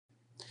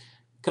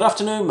Good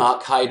afternoon,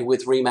 Mark Hyde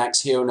with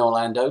Remax here in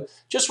Orlando.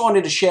 Just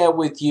wanted to share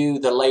with you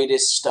the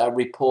latest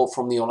report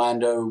from the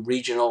Orlando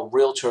Regional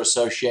Realtor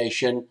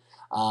Association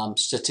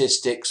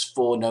statistics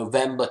for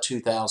November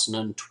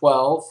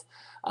 2012.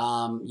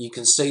 You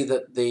can see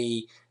that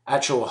the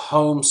actual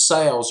home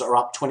sales are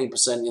up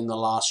 20% in the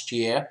last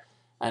year.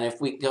 And if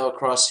we go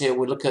across here,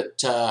 we look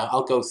at,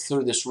 I'll go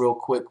through this real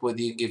quick with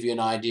you, give you an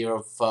idea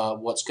of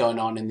what's going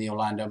on in the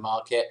Orlando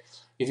market.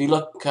 If you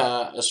look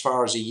as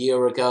far as a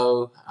year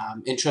ago,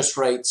 interest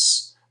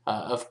rates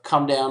have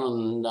come down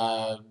and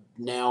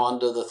now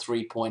under the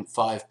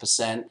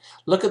 3.5%.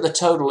 Look at the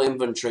total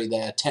inventory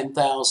there,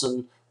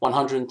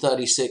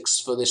 10,136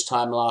 for this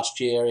time last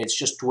year. It's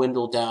just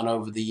dwindled down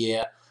over the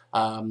year,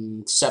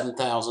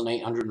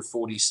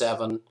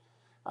 7,847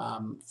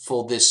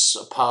 for this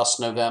past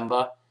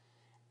November.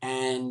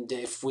 And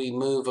if we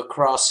move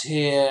across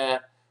here,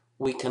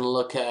 we can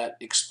look at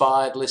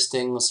expired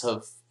listings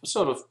have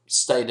sort of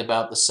stayed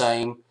about the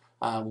same.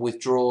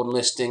 Withdrawn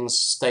listings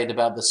stayed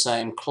about the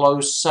same.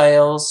 Closed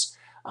sales,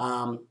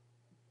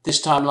 this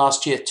time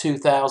last year,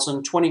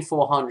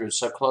 2,400.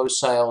 So closed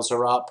sales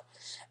are up.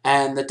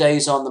 And the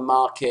days on the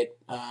market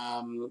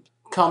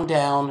come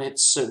down. It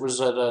was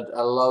at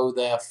a low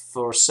there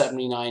for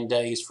 79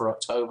 days for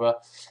October,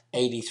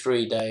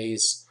 83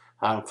 days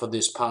for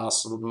this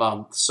past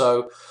month.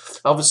 So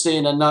obviously,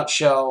 in a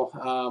nutshell,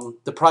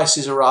 the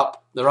prices are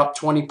up. They're up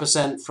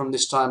 20% from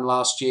this time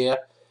last year.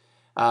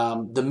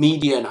 The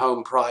median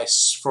home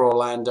price for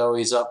Orlando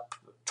is up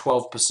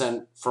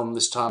 12% from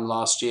this time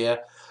last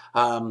year.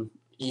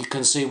 You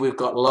can see we've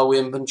got low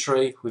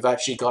inventory. We've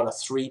actually got a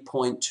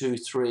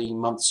 3.23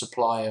 month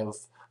supply of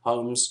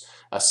homes.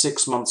 A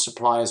 6-month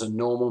supply is a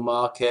normal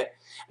market.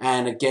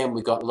 And again,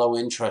 we've got low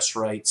interest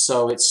rates.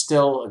 So it's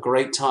still a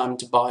great time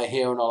to buy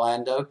here in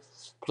Orlando.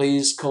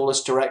 Please call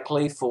us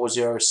directly,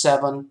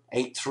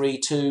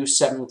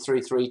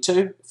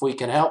 407-832-7332 if we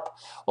can help,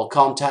 or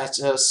contact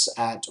us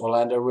at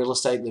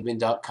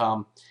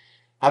orlandorealestatelivinc.com.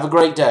 Have a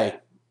great day.